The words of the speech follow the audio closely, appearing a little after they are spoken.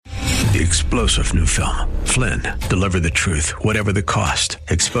The explosive new film, Flynn, deliver the truth, whatever the cost,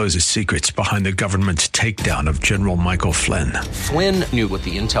 exposes secrets behind the government's takedown of General Michael Flynn. Flynn knew what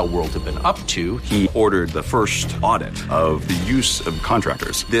the intel world had been up to. He ordered the first audit of the use of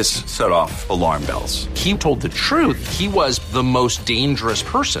contractors. This set off alarm bells. He told the truth. He was the most dangerous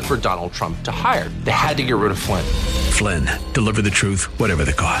person for Donald Trump to hire. They had to get rid of Flynn. Flynn, deliver the truth, whatever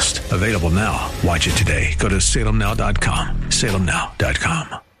the cost. Available now. Watch it today. Go to salemnow.com.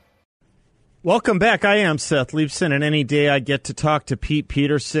 salemnow.com. Welcome back. I am Seth Leibson, and any day I get to talk to Pete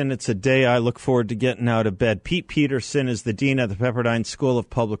Peterson, it's a day I look forward to getting out of bed. Pete Peterson is the dean of the Pepperdine School of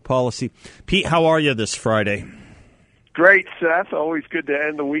Public Policy. Pete, how are you this Friday? Great, Seth. Always good to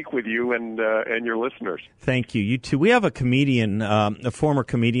end the week with you and your listeners. Thank you. You too. We have a comedian, a former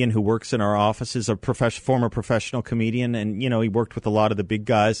comedian who works in our office, is a former professional comedian, and, you know, he worked with a lot of the big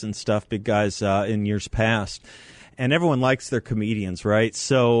guys and stuff, in years past. And everyone likes their comedians, right?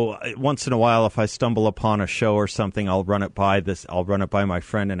 So once in a while, if I stumble upon a show or something, I'll run it by my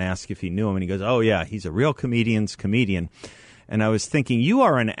friend and ask if he knew him. And he goes, "Oh yeah, he's a real comedian's comedian." And I was thinking, you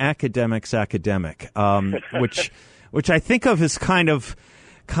are an academic's academic, which I think of as kind of.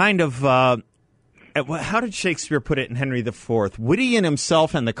 How did Shakespeare put it in Henry IV? Witty in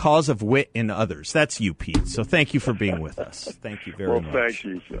himself and the cause of wit in others. That's you, Pete. So thank you for being with us. Thank you very much. Well, thank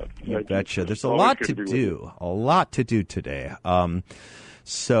you, Seth. You betcha. There's a lot to do today.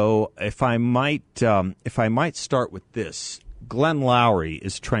 So if I might start with this, Glenn Loury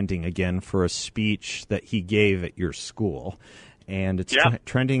is trending again for a speech that he gave at your school. And it's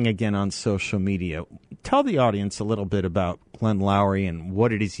trending again on social media. Tell the audience a little bit about Glenn Loury and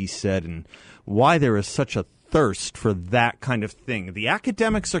what it is he said and why there is such a thirst for that kind of thing. The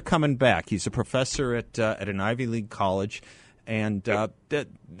academics are coming back. He's a professor at an Ivy League college, and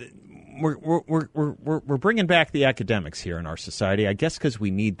we're bringing back the academics here in our society, I guess because we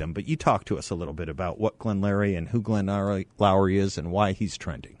need them. But you talk to us a little bit about what Glenn Loury and who Glenn Loury is and why he's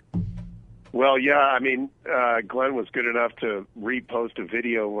trending. Well, yeah, I mean, Glenn was good enough to repost a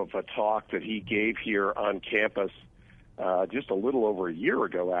video of a talk that he gave here on campus just a little over a year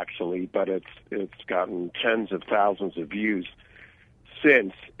ago, actually, but it's gotten tens of thousands of views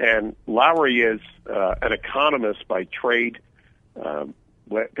since. And Loury is an economist by trade,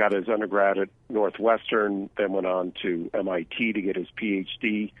 got his undergrad at Northwestern, then went on to MIT to get his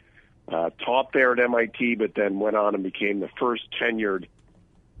PhD, taught there at MIT, but then went on and became the first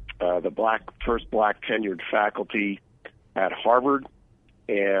black tenured faculty at Harvard,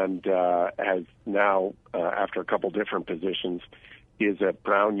 and has now, after a couple different positions, is at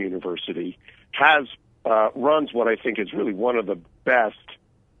Brown University. Runs what I think is really one of the best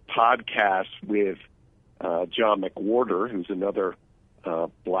podcasts with John McWhorter, who's another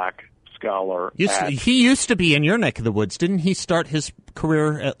black scholar. He used to be in your neck of the woods. Didn't he start his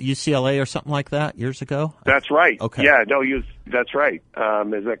career at UCLA or something like that years ago? That's right. Okay. Yeah, no, that's right.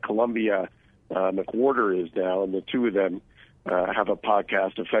 Is at Columbia, McWhorter is now, and the two of them have a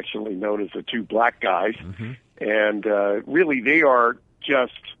podcast affectionately known as the Two Black Guys. Mm-hmm. And really, they are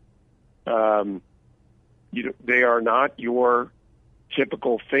just, they are not your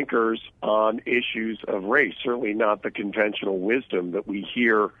typical thinkers on issues of race, certainly not the conventional wisdom that we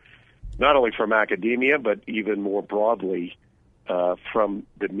hear not only from academia, but even more broadly from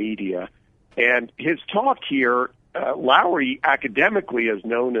the media. And his talk here, Loury academically is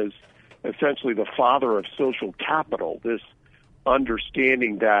known as essentially the father of social capital, this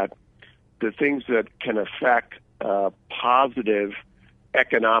understanding that the things that can affect positive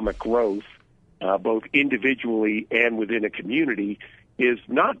economic growth, both individually and within a community, is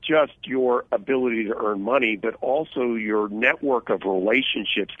not just your ability to earn money, but also your network of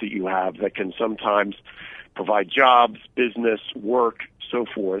relationships that you have that can sometimes provide jobs, business, work, so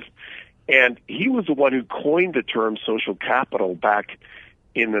forth. And he was the one who coined the term social capital back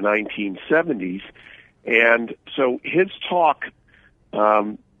in the 1970s. And so his talk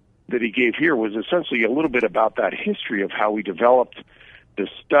that he gave here was essentially a little bit about that history of how we developed the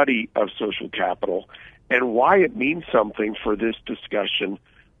study of social capital and why it means something for this discussion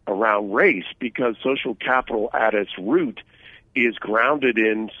around race, because social capital at its root is grounded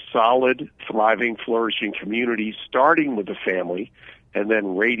in solid, thriving, flourishing communities, starting with the family and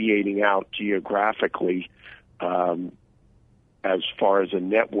then radiating out geographically as far as a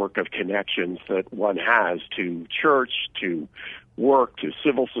network of connections that one has to church, to work, to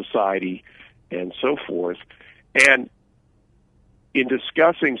civil society, and so forth. And in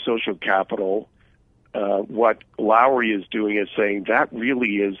discussing social capital, what Loury is doing is saying that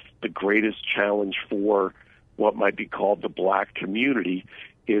really is the greatest challenge for what might be called the black community,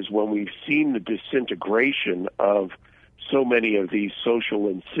 is when we've seen the disintegration of so many of these social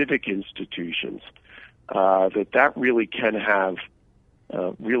and civic institutions, that really can have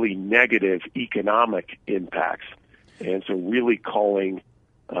really negative economic impacts. And so really calling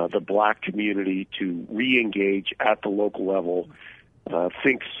the black community to re-engage at the local level,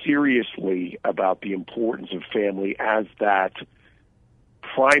 think seriously about the importance of family as that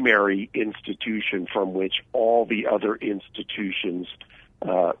primary institution from which all the other institutions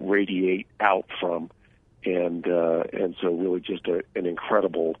radiate out from. And so really just an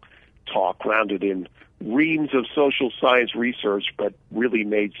incredible talk grounded in reams of social science research, but really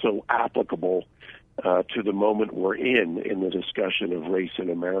made so applicable to the moment we're in the discussion of race in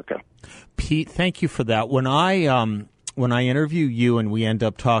America. Pete, thank you for that. When I interview you and we end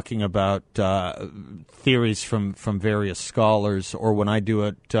up talking about theories from various scholars, or when I do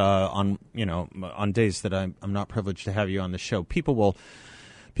it on days that I'm not privileged to have you on the show, people will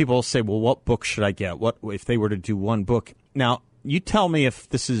say, well, what book should I get? What if they were to do one book? Now, you tell me if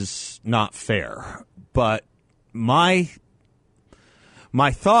this is not fair, but my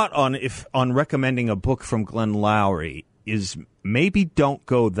thought on recommending a book from Glenn Loury is maybe don't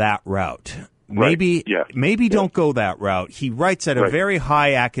go that route. Maybe don't go that route. He writes at a very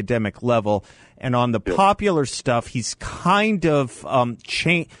high academic level, and on the popular stuff, he's kind of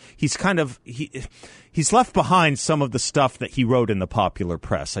he's left behind some of the stuff that he wrote in the popular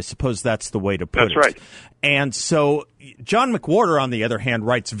press. I suppose that's the way to put it. That's right. And so John McWhorter, on the other hand,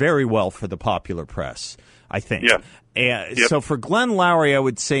 writes very well for the popular press, I think. Yeah. So for Glenn Loury, I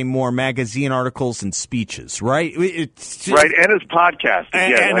would say more magazine articles and speeches, right? It's just, right, and his podcast.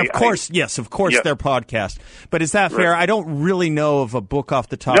 And of course, their podcast. But is that fair? I don't really know of a book off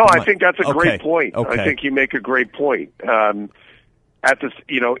the top of my... No, I think that's a great point. Okay. I think you make a great point. At this,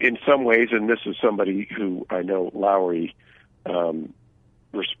 in some ways, and this is somebody who I know Loury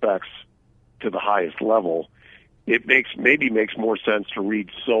respects to the highest level, it maybe makes more sense to read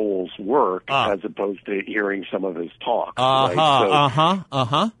Sowell's work as opposed to hearing some of his talks. Right?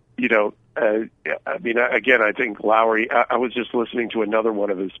 Again, I think Loury. I was just listening to another one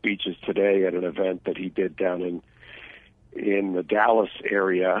of his speeches today at an event that he did down in the Dallas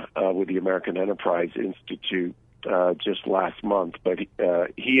area with the American Enterprise Institute just last month. But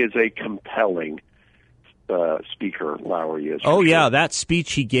he is a compelling speaker, Loury is. Oh yeah, that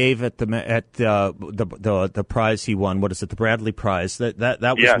speech he gave at the prize he won. What is it? The Bradley Prize. That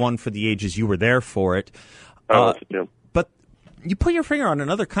was one for the ages. You were there for it. But you put your finger on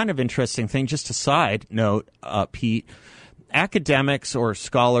another kind of interesting thing. Just a side note, Pete. Academics or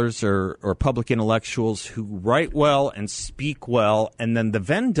scholars or public intellectuals who write well and speak well, and then the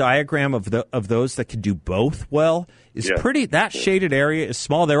Venn diagram of those that can do both well is pretty. That shaded area is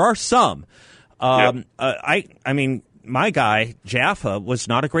small. There are some. I mean, my guy, Jaffa, was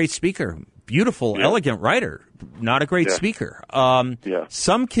not a great speaker. Beautiful, elegant writer, not a great speaker.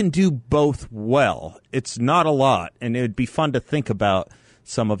 Some can do both well. It's not a lot, and it would be fun to think about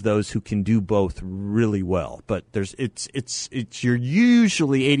some of those who can do both really well. But you're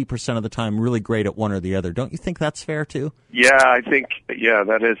usually 80% of the time really great at one or the other. Don't you think that's fair too? Yeah, I think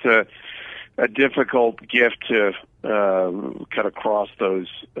that is a difficult gift to kind of cross those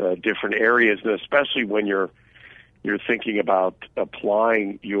different areas, and especially when you're thinking about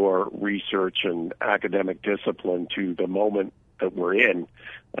applying your research and academic discipline to the moment that we're in.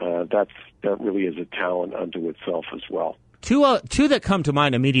 That really is a talent unto itself as well. Two that come to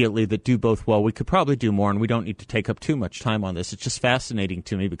mind immediately that do both well. We could probably do more, and we don't need to take up too much time on this. It's just fascinating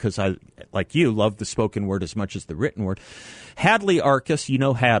to me because I, like you, love the spoken word as much as the written word. Hadley Arcus, you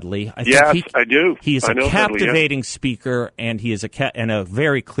know Hadley. I do. He is a captivating speaker, and he is a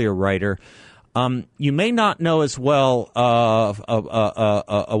very clear writer. You may not know as well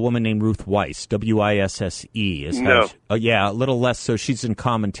a woman named Ruth Weiss, W-I-S-S-E. No. A little less so. She's in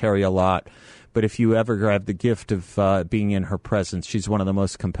commentary a lot. But if you ever have the gift of being in her presence, she's one of the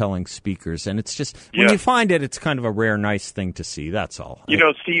most compelling speakers. And it's just, when you find it, it's kind of a rare, nice thing to see. That's all.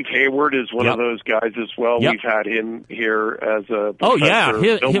 Steve Hayward is one of those guys as well. We've had him here as a professor.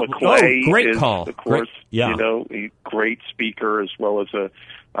 Bill McClay great call. Of course, a great speaker as well as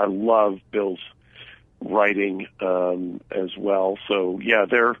I love Bill's writing as well. So,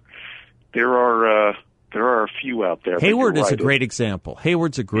 there are a few out there. Hayward is a great example.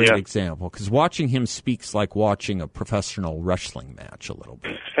 Hayward's a great example because watching him speaks like watching a professional wrestling match a little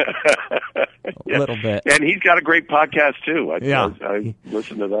bit. A little bit. And he's got a great podcast, too. I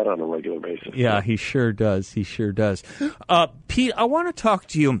listen to that on a regular basis. Yeah, he sure does. He sure does. Pete, I want to talk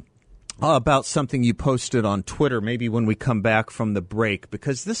to you about something you posted on Twitter maybe when we come back from the break,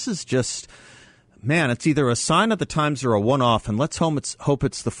 because this is just man, it's either a sign of the times or a one-off, and let's hope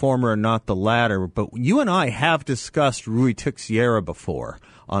it's the former and not the latter. But you and I have discussed Rui Teixeira before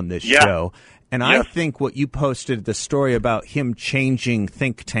on this show, and I think what you posted, the story about him changing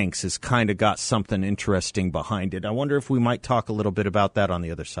think tanks, has kind of got something interesting behind it. I wonder if we might talk a little bit about that on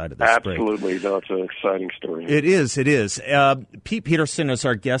the other side of this break. Absolutely. No, it's an exciting story. It is. Pete Peterson is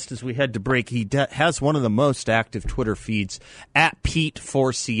our guest as we head to break. He has one of the most active Twitter feeds, at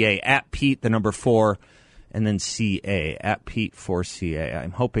Pete4CA, at Pete, the number 4, and then CA, at Pete4CA.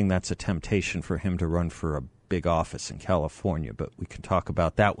 I'm hoping that's a temptation for him to run for a big office in California, but we can talk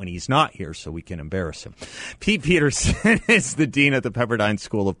about that when he's not here so we can embarrass him. Pete Peterson is the dean at the Pepperdine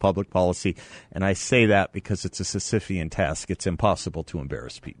School of Public Policy, and I say that because it's a Sisyphean task. It's impossible to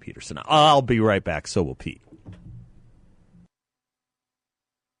embarrass Pete Peterson. I'll be right back, so will Pete.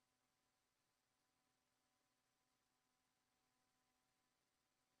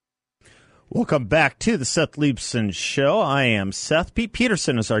 Welcome back to the Seth Leibson Show. I am Seth. Pete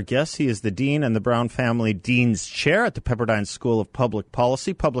Peterson is our guest. He is the dean and the Brown Family Dean's Chair at the Pepperdine School of Public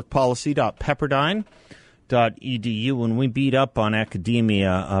Policy, publicpolicy.pepperdine.edu. When we beat up on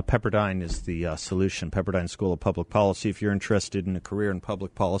academia, Pepperdine is the solution, Pepperdine School of Public Policy. If you're interested in a career in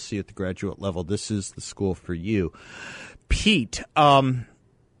public policy at the graduate level, this is the school for you. Pete,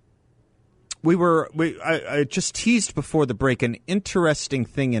 I just teased before the break an interesting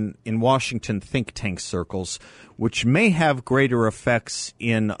thing in Washington think tank circles, which may have greater effects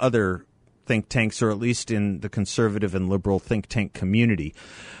in other think tanks, or at least in the conservative and liberal think tank community.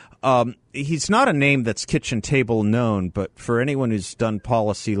 He's not a name that's kitchen table known, but for anyone who's done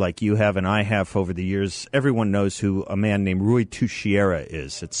policy like you have and I have over the years, everyone knows who a man named Rui Teixeira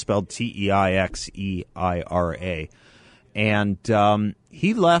is. It's spelled Teixeira. And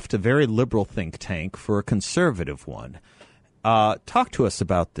he left a very liberal think tank for a conservative one. Talk to us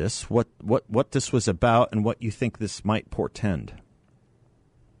about this, what this was about, and what you think this might portend.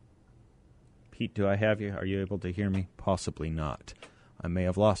 Pete, do I have you? Are you able to hear me? Possibly not. I may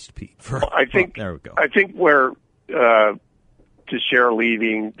have lost Pete. There we go. I think where Teixeira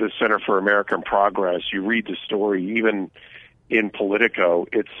leaving the Center for American Progress, you read the story, even in Politico,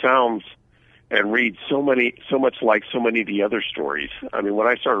 it sounds and read so much like so many of the other stories. I mean, when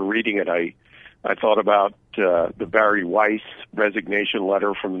I started reading it, I thought about the Barry Weiss resignation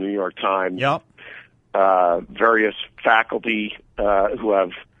letter from the New York Times. Yep. Various faculty who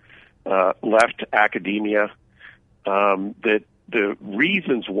have left academia. That the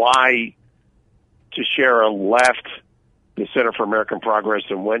reasons why Teixeira left the Center for American Progress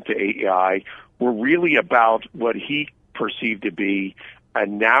and went to AEI were really about what he perceived to be a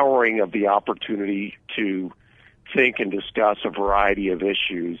narrowing of the opportunity to think and discuss a variety of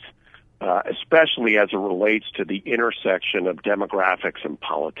issues, especially as it relates to the intersection of demographics and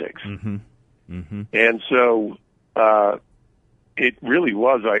politics. Mm-hmm. Mm-hmm. And so it really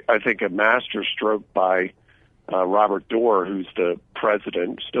was, I think, a masterstroke by Robert Doar, who's the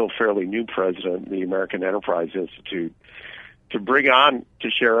president, still fairly new president of the American Enterprise Institute, to bring on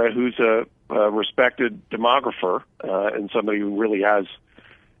Teixeira, who's a respected demographer and somebody who really has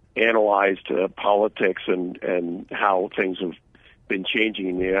analyzed politics and how things have been changing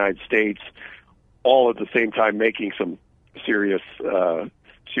in the United States, all at the same time making some seriously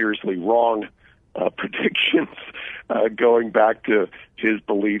wrong predictions, going back to his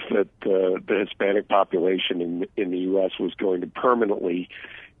belief that the Hispanic population in the U.S. was going to permanently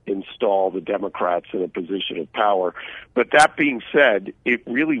install the Democrats in a position of power. But that being said, it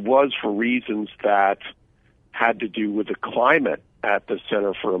really was for reasons that had to do with the climate at the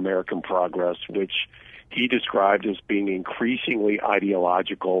Center for American Progress, which he described as being increasingly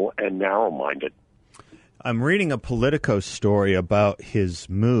ideological and narrow-minded. I'm reading a Politico story about his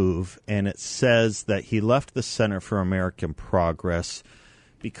move, and it says that he left the Center for American Progress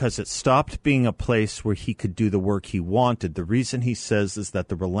because it stopped being a place where he could do the work he wanted. The reason, he says, is that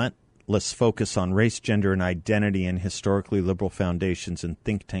the relentless focus on race, gender, and identity in historically liberal foundations and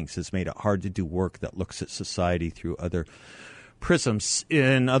think tanks has made it hard to do work that looks at society through other prisms.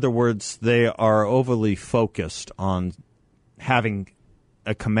 In other words, they are overly focused on having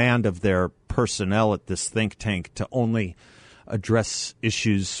a command of their personnel at this think tank to only address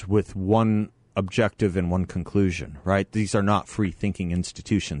issues with one objective and one conclusion, right? These are not free-thinking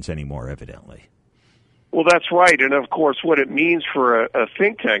institutions anymore, evidently. Well, that's right. And, of course, what it means for a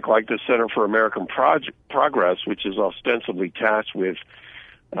think tank like the Center for American Progress, which is ostensibly tasked with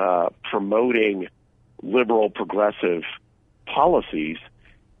promoting liberal progressive policies,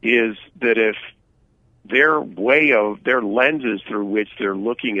 is that if their lenses through which they're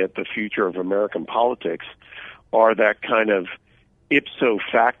looking at the future of American politics are that kind of ipso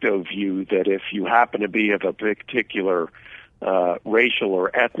facto view that if you happen to be of a particular racial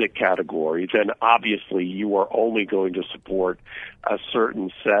or ethnic category, then obviously you are only going to support a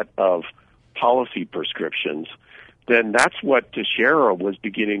certain set of policy prescriptions, then that's what Teixeira was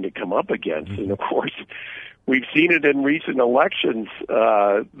beginning to come up against. And of course, we've seen it in recent elections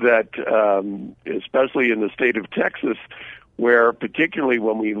that, especially in the state of Texas, where particularly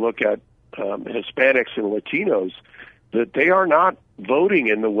when we look at Hispanics and Latinos, that they are not voting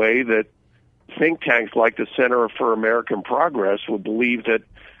in the way that think tanks like the Center for American Progress would believe that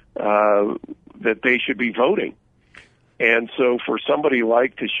they should be voting. And so for somebody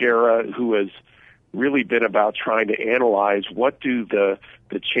like Teixeira, who has really been about trying to analyze what do the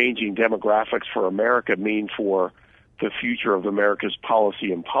changing demographics for America mean for the future of America's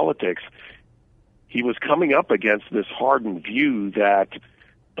policy and politics, he was coming up against this hardened view that,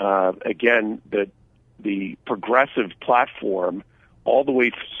 again, that the progressive platform all the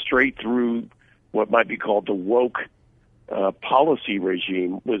way straight through what might be called the woke policy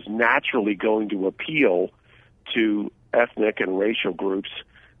regime was naturally going to appeal to ethnic and racial groups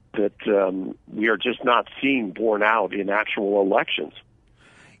that we are just not seeing borne out in actual elections.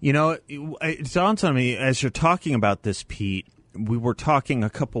 You know, it dawns on me as you're talking about this, Pete, we were talking a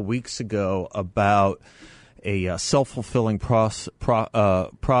couple weeks ago about a self-fulfilling process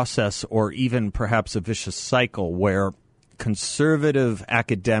or even perhaps a vicious cycle where conservative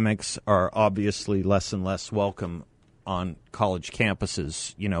academics are obviously less and less welcome on college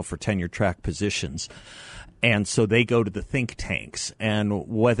campuses, you know, for tenure-track positions. And so they go to the think tanks. And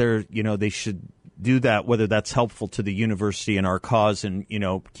whether, you know, they should do that, whether that's helpful to the university and our cause and, you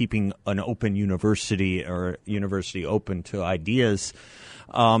know, keeping an open university or university open to ideas,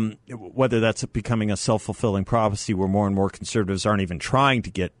 whether that's becoming a self-fulfilling prophecy where more and more conservatives aren't even trying to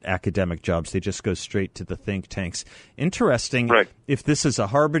get academic jobs. They just go straight to the think tanks. Interesting. Right. If this is a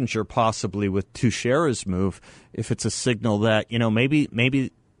harbinger possibly with Teixeira's move, if it's a signal that, you know, maybe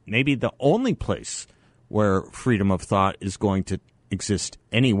the only place where freedom of thought is going to exist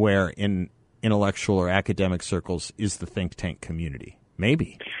anywhere in intellectual or academic circles is the think tank community.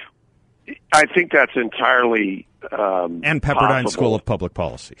 Maybe. I think that's entirely and Pepperdine possible. School of Public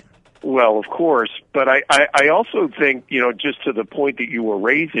Policy. Well, of course, but I also think, you know, just to the point that you were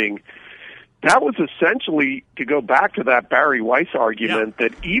raising, that was essentially to go back to that Barry Weiss argument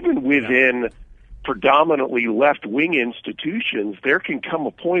that even within predominantly left-wing institutions, there can come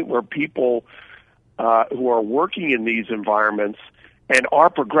a point where people who are working in these environments and are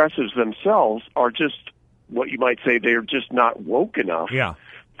progressives themselves are just what you might say they're just not woke enough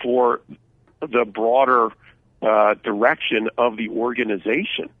for the broader direction of the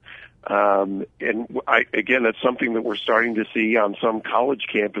organization. And again, that's something that we're starting to see on some college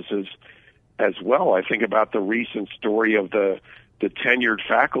campuses as well. I think about the recent story of the tenured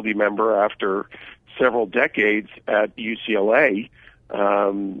faculty member after several decades at UCLA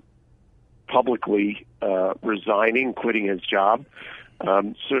publicly resigning, quitting his job.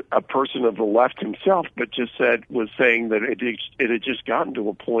 So a person of the left himself, but was saying that it had just gotten to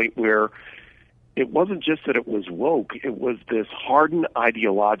a point where it wasn't just that it was woke, it was this hardened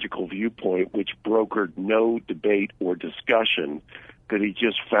ideological viewpoint which brokered no debate or discussion, that he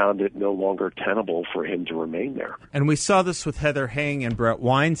just found it no longer tenable for him to remain there. And we saw this with Heather Heng and Brett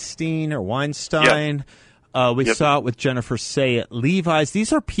Weinstein. We saw it with Jennifer Say at Levi's.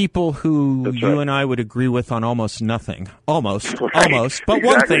 These are people who and I would agree with on almost nothing. Almost. But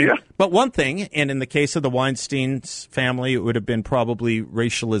exactly, one thing, and in the case of the Weinstein's family, it would have been probably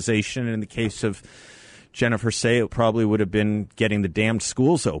racialization. And in the case of Jennifer Say, it probably would have been getting the damned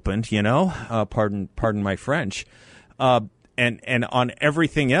schools opened, you know, pardon my French. And on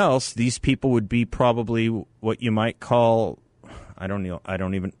everything else, these people would be probably what you might call,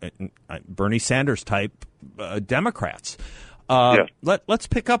 Bernie Sanders type Democrats. Let's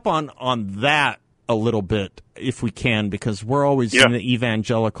pick up on that a little bit if we can, because we're always in the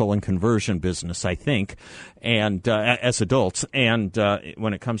evangelical and conversion business, I think, and as adults, and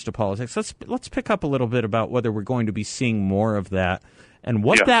when it comes to politics, let's pick up a little bit about whether we're going to be seeing more of that. And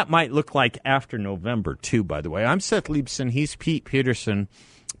what that might look like after November, too, by the way. I'm Seth Leibson. He's Pete Peterson,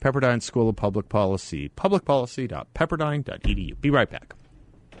 Pepperdine School of Public Policy, publicpolicy.pepperdine.edu. Be right back.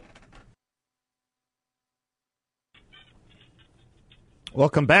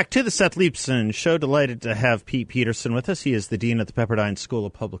 Welcome back to the Seth Leibson Show. Delighted to have Pete Peterson with us. He is the Dean of the Pepperdine School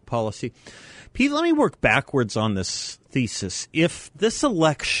of Public Policy. Pete, let me work backwards on this thesis. If this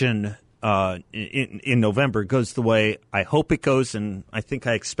election in November goes the way I hope it goes, and I think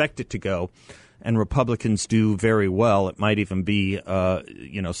I expect it to go, and Republicans do very well, it might even be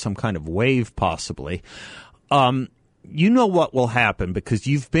some kind of wave possibly. you know what will happen because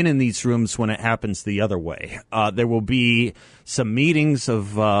you've been in these rooms when it happens the other way. There will be some meetings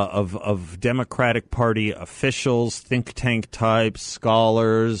of Democratic Party officials, think tank types,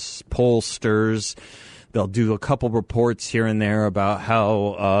 scholars, pollsters. They'll do a couple reports here and there about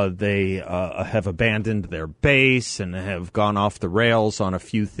how they have abandoned their base and have gone off the rails on a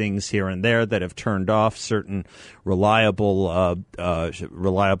few things here and there that have turned off certain reliable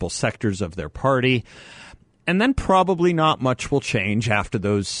sectors of their party. And then probably not much will change after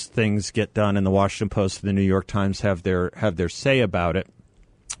those things get done and the Washington Post and the New York Times have their say about it.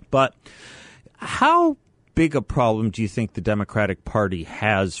 But how big a problem do you think the Democratic Party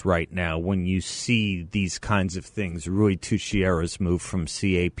has right now when you see these kinds of things? Rui Teixeira's move from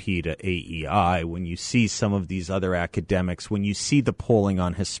CAP to AEI, when you see some of these other academics, when you see the polling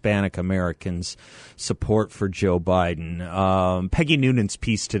on Hispanic Americans' support for Joe Biden. Peggy Noonan's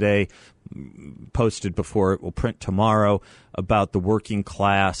piece today, posted before it will print tomorrow, about the working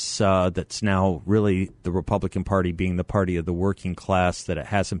class that's now really the Republican Party being the party of the working class that it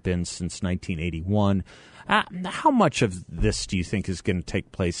hasn't been since 1981. How much of this do you think is going to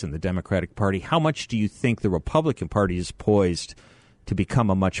take place in the Democratic Party? How much do you think the Republican Party is poised to become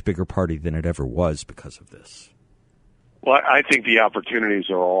a much bigger party than it ever was because of this? Well, I think the opportunities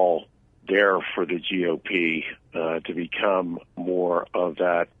are all there for the GOP to become more of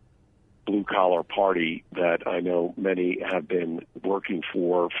that blue-collar party that I know many have been working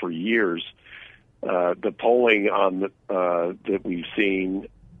for years. The polling on that we've seen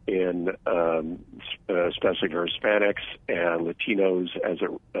in especially for Hispanics and Latinos as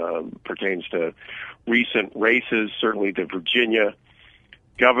it pertains to recent races, certainly the Virginia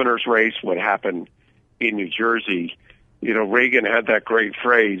governor's race, what happened in New Jersey. You know, Reagan had that great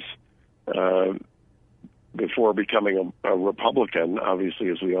phrase before becoming a Republican. Obviously,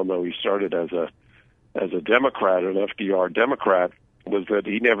 as we all know, he started as a Democrat, an FDR Democrat, was that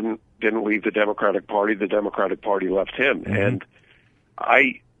he never didn't leave the Democratic Party. The Democratic Party left him. Mm-hmm. And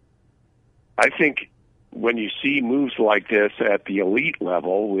I think when you see moves like this at the elite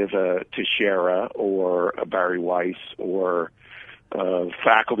level with a Teixeira or a Barry Weiss or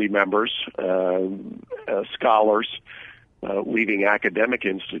faculty members, scholars leaving academic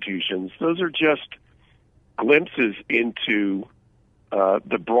institutions, those are just glimpses into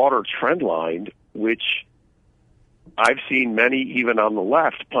the broader trend line, which I've seen many, even on the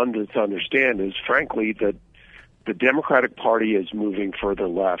left, pundits understand is, frankly, that the Democratic Party is moving further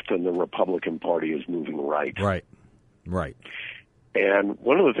left and the Republican Party is moving right. Right. And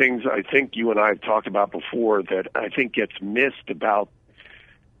one of the things I think you and I have talked about before that I think gets missed about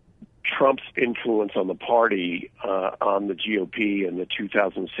Trump's influence on the party, on the GOP in the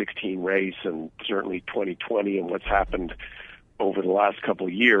 2016 race and certainly 2020 and what's happened over the last couple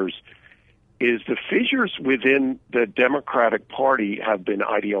of years, is the fissures within the Democratic Party have been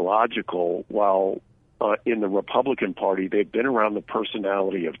ideological, while in the Republican Party they've been around the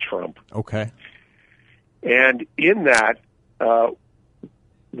personality of Trump. Okay. And in that,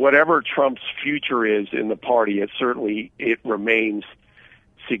 whatever Trump's future is in the party, it remains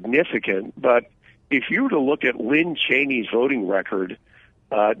significant. But if you were to look at Lynn Cheney's voting record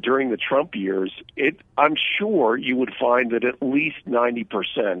during the Trump years, I'm sure you would find that at least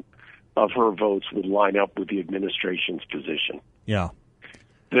 90% of her votes would line up with the administration's position. Yeah.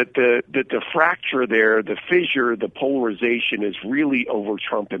 That the fracture there, the fissure, the polarization is really over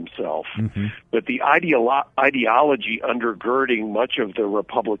Trump himself. Mm-hmm. But the ideology undergirding much of the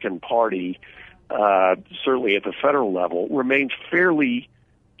Republican Party, certainly at the federal level, remains fairly,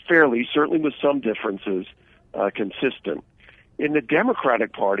 certainly with some differences, consistent. In the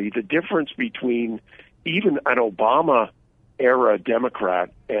Democratic Party, the difference between even an Obama-era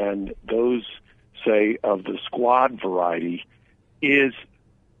Democrat and those, say, of the squad variety is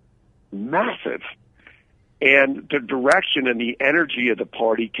massive. And the direction and the energy of the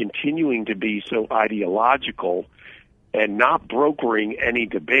party continuing to be so ideological and not brokering any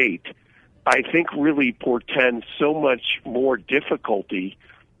debate, I think really portends so much more difficulty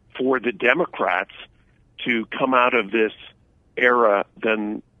for the Democrats to come out of this era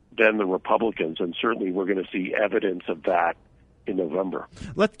than the Republicans. And certainly we're going to see evidence of that in November.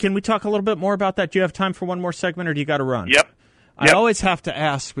 Can we talk a little bit more about that? Do you have time for one more segment, or do you got to run? Yep. I always have to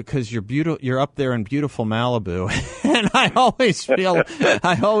ask because you're up there in beautiful Malibu, and I always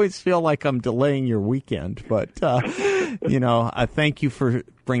feel like I'm delaying your weekend. But I thank you for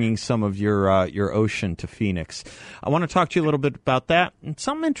bringing some of your ocean to Phoenix. I want to talk to you a little bit about that and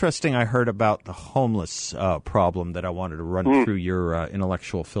something interesting I heard about the homeless problem that I wanted to run through your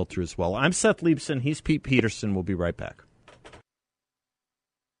intellectual filter as well. I'm Seth Leibson. He's Pete Peterson. We'll be right back.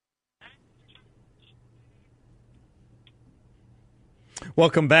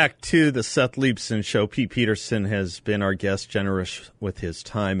 Welcome back to the Seth Leibson Show. Pete Peterson has been our guest, generous with his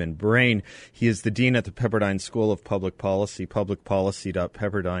time and brain. He is the dean at the Pepperdine School of Public Policy,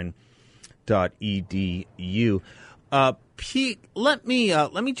 publicpolicy.pepperdine.edu. Pete, let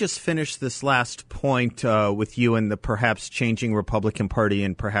me just finish this last point with you and the perhaps changing Republican Party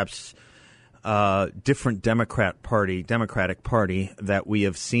and perhaps different Democratic Party that we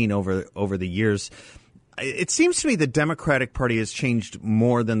have seen over the years. It seems to me the Democratic Party has changed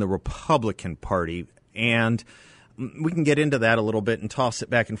more than the Republican Party, and we can get into that a little bit and toss it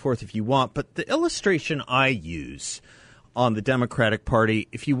back and forth if you want. But the illustration I use on the Democratic Party,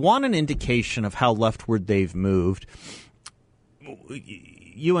 if you want an indication of how leftward they've moved,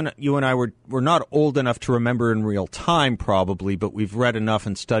 you and I were not old enough to remember in real time probably, but we've read enough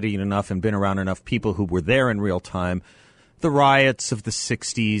and studied enough and been around enough people who were there in real time. The riots of the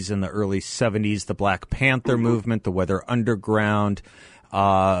 60s and the early 70s, the Black Panther movement, the Weather Underground,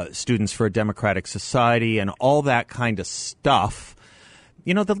 Students for a Democratic Society, and all that kind of stuff.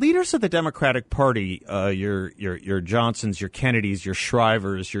 You know, the leaders of the Democratic Party, your Johnsons, your Kennedys, your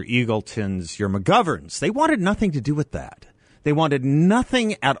Shrivers, your Eagletons, your McGoverns, they wanted nothing to do with that. They wanted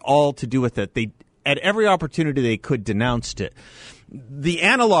nothing at all to do with it. They, at every opportunity they could, denounced it. The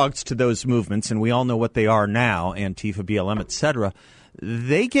analogs to those movements, and we all know what they are now, Antifa, BLM, etc.,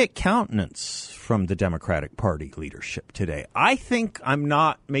 they get countenance from the Democratic Party leadership today. I think I'm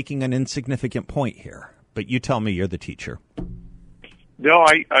not making an insignificant point here, but you tell me, you're the teacher. No,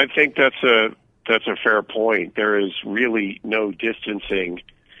 I think that's a fair point. There is really no distancing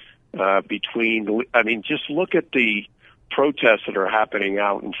between. I mean, just look at the protests that are happening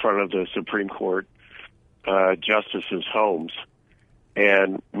out in front of the Supreme Court justices' homes,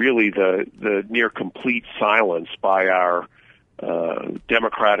 and really the near complete silence by our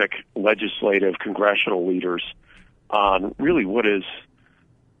Democratic legislative congressional leaders on really what is,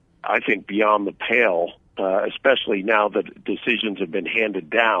 I think, beyond the pale, especially now that decisions have been handed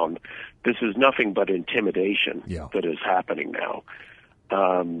down. This is nothing but intimidation that is happening now.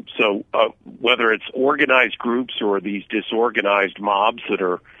 So whether it's organized groups or these disorganized mobs that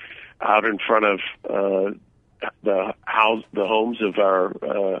are out in front of the homes of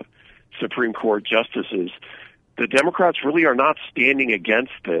our Supreme Court justices, the Democrats really are not standing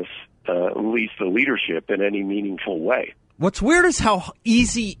against this, at least the leadership, in any meaningful way. What's weird is how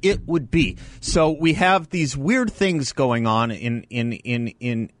easy it would be. So we have these weird things going on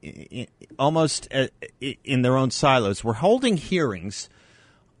in almost in their own silos. We're holding hearings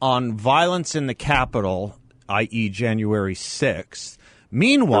on violence in the Capitol, i.e. January 6th.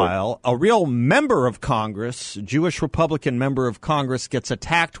 Meanwhile, a real member of Congress, Jewish Republican member of Congress, gets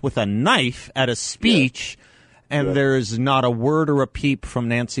attacked with a knife at a speech, and there's not a word or a peep from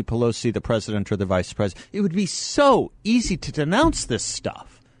Nancy Pelosi, the president or the vice president. It would be so easy to denounce this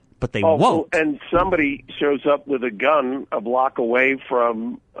stuff, but they won't. And somebody shows up with a gun a block away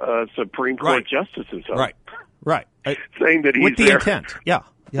from Supreme Court justices. Right. Saying that he's with the there intent.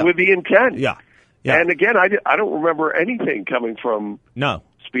 With the intent. Yeah. And again, I don't remember anything coming from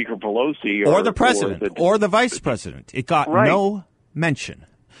Speaker Pelosi or the president or the vice president. It got no mention.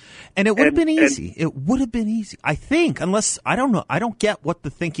 And it would have been easy. It would have been easy, I think, unless, I don't know, I don't get what the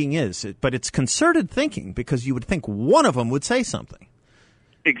thinking is, but it's concerted thinking because you would think one of them would say something.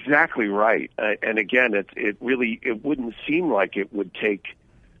 Exactly right. And again, it wouldn't seem like it would take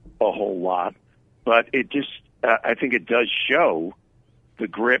a whole lot, but it just, I think it does show the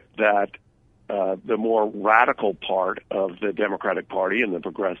grip that the more radical part of the Democratic Party and the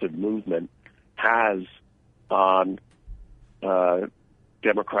progressive movement has on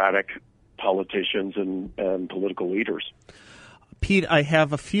Democratic politicians and political leaders. Pete, I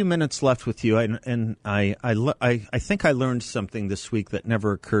have a few minutes left with you, and I think I learned something this week that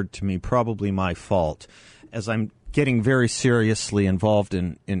never occurred to me, probably my fault, as I'm getting very seriously involved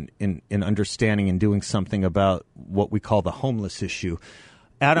in understanding and doing something about what we call the homeless issue.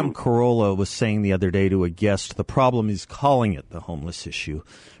 Adam Carolla was saying the other day to a guest, the problem is calling it the homeless issue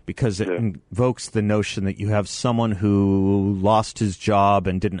because it invokes the notion that you have someone who lost his job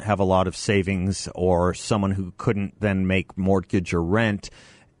and didn't have a lot of savings, or someone who couldn't then make mortgage or rent.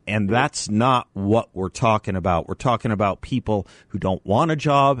 And that's not what we're talking about. We're talking about people who don't want a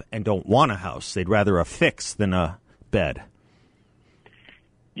job and don't want a house. They'd rather a fix than a bed.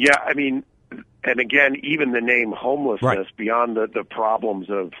 Yeah, I mean, and again, even the name homelessness, beyond the problems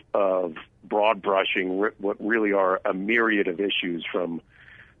of broad brushing, what really are a myriad of issues from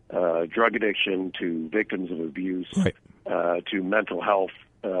drug addiction to victims of abuse to mental health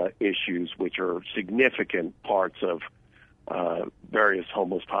issues, which are significant parts of various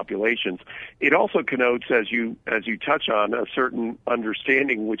homeless populations. It also connotes, as you touch on, a certain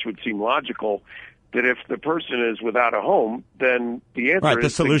understanding, which would seem logical, that if the person is without a home, then the answer is the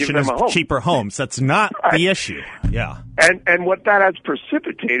solution to give them is a home. cheaper homes. That's not the issue. Yeah, and what that has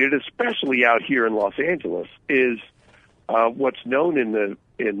precipitated, especially out here in Los Angeles, is what's known in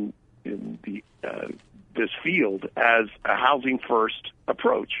this field as a housing first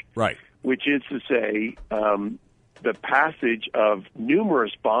approach. Right. Which is to say, the passage of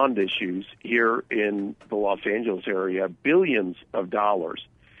numerous bond issues here in the Los Angeles area, billions of dollars,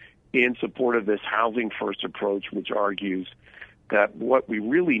 in support of this housing first approach, which argues that what we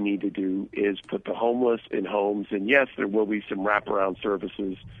really need to do is put the homeless in homes. And yes, there will be some wraparound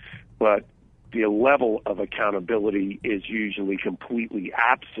services, but the level of accountability is usually completely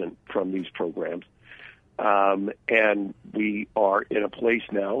absent from these programs. And we are in a place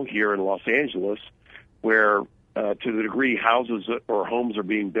now here in Los Angeles where, to the degree houses or homes are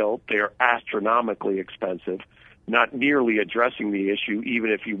being built, they are astronomically expensive, not nearly addressing the issue,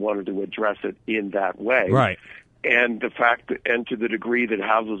 even if you wanted to address it in that way. Right. And the fact that, and to the degree that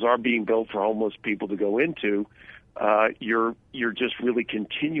houses are being built for homeless people to go into, you're just really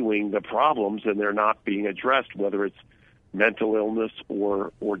continuing the problems, and they're not being addressed, whether it's mental illness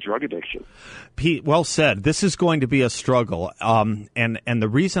or drug addiction. Pete, well said. This is going to be a struggle, and the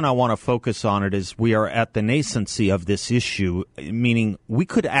reason I want to focus on it is we are at the nascency of this issue, meaning we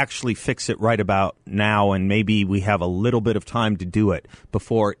could actually fix it right about now, and maybe we have a little bit of time to do it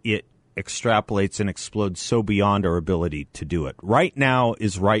before it extrapolates and explodes so beyond our ability to do it. Right now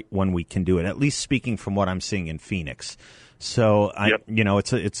is right when we can do it, at least speaking from what I'm seeing in Phoenix. So,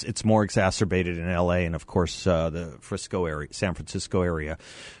 it's more exacerbated in L.A. and, of course, the Frisco area, San Francisco area.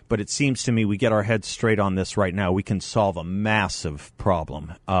 But it seems to me we get our heads straight on this right now, we can solve a massive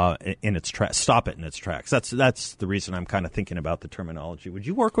problem in its stop it in its tracks. That's the reason I'm kind of thinking about the terminology. Would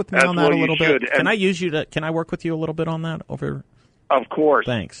you work with me on that a little bit? Can I use you Can I work with you a little bit on that over? Of course.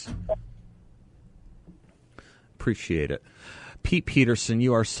 Thanks. Appreciate it. Pete Peterson,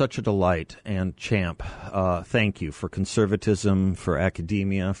 you are such a delight and champ. Thank you for conservatism, for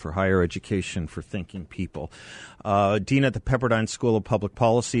academia, for higher education, for thinking people. Dean at the Pepperdine School of Public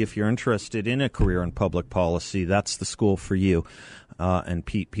Policy. If you're interested in a career in public policy, that's the school for you. And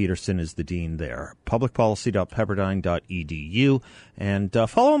Pete Peterson is the dean there. publicpolicy.pepperdine.edu. And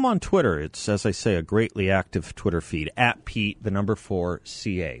follow him on Twitter. It's, as I say, a greatly active Twitter feed, at Pete,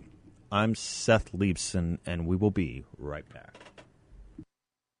 4CA. I'm Seth Leibson, and we will be right back.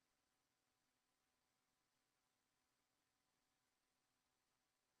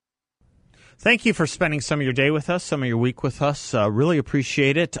 Thank you for spending some of your day with us, some of your week with us. Really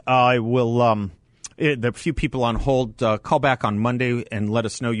appreciate it. I will, the few people on hold, call back on Monday and let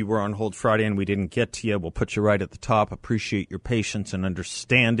us know you were on hold Friday and we didn't get to you. We'll put you right at the top. Appreciate your patience and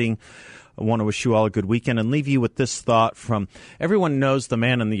understanding. I want to wish you all a good weekend and leave you with this thought from everyone knows the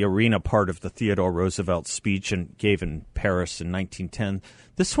man in the arena part of the Theodore Roosevelt speech and gave in Paris in 1910.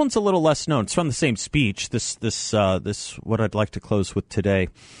 This one's a little less known. It's from the same speech. This what I'd like to close with today.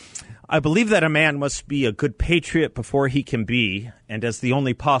 I believe that a man must be a good patriot before he can be, and as the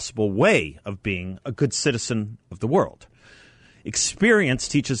only possible way of being, a good citizen of the world. Experience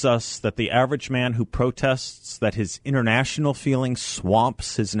teaches us that the average man who protests that his international feeling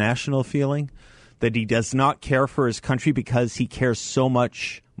swamps his national feeling, that he does not care for his country because he cares so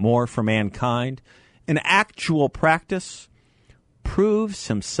much more for mankind, in actual practice proves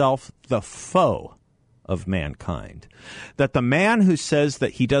himself the foe of mankind. That the man who says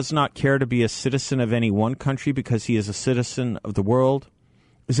that he does not care to be a citizen of any one country because he is a citizen of the world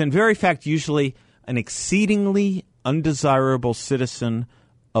is in very fact usually an exceedingly undesirable citizen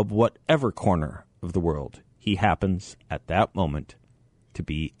of whatever corner of the world he happens at that moment to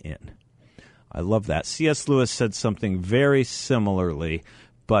be in. I love that. C.S. Lewis said something very similarly,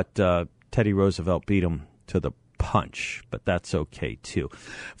 but Teddy Roosevelt beat him to the punch, but that's okay too.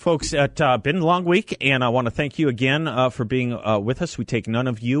 Folks, it's been a long week, and I want to thank you again for being with us. We take none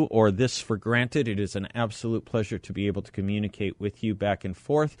of you or this for granted. It is an absolute pleasure to be able to communicate with you back and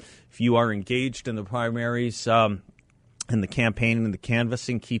forth. If you are engaged in the primaries, in the campaign and the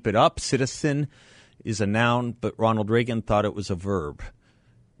canvassing, keep it up. Citizen is a noun, but Ronald Reagan thought it was a verb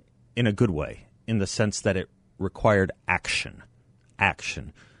in a good way, in the sense that it required action.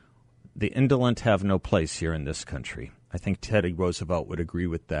 Action. The indolent have no place here in this country. I think Teddy Roosevelt would agree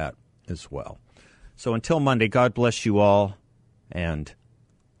with that as well. So until Monday, God bless you all, and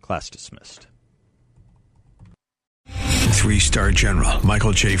class dismissed. 3-star General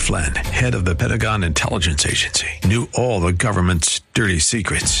Michael J. Flynn, head of the Pentagon Intelligence Agency, knew all the government's dirty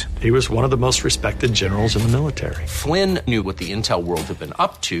secrets. He was one of the most respected generals in the military. Flynn knew what the intel world had been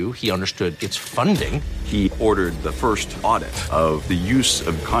up to. He understood its funding. He ordered the first audit of the use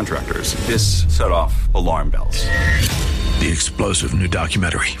of contractors. This set off alarm bells. The explosive new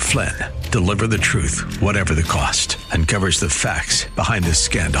documentary, Flynn, Deliver the Truth, Whatever the Cost, uncovers the facts behind this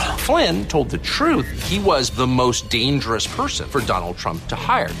scandal. Flynn told the truth. He was the most dangerous person for Donald Trump to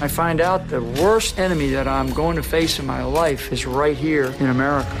hire. I find out the worst enemy that I'm going to face in my life is right here in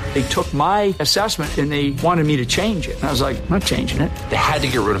America. They took my assessment and they wanted me to change it. And I was like, I'm not changing it. They had to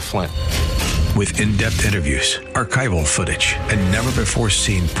get rid of Flynn. With in-depth interviews, archival footage, and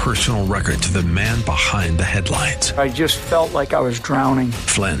never-before-seen personal records of the man behind the headlines. I just felt like I was drowning.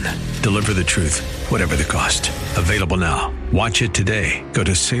 Flynn, Deliver the Truth, Whatever the Cost. Available now. Watch it today. Go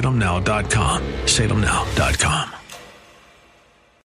to salemnow.com. salemnow.com.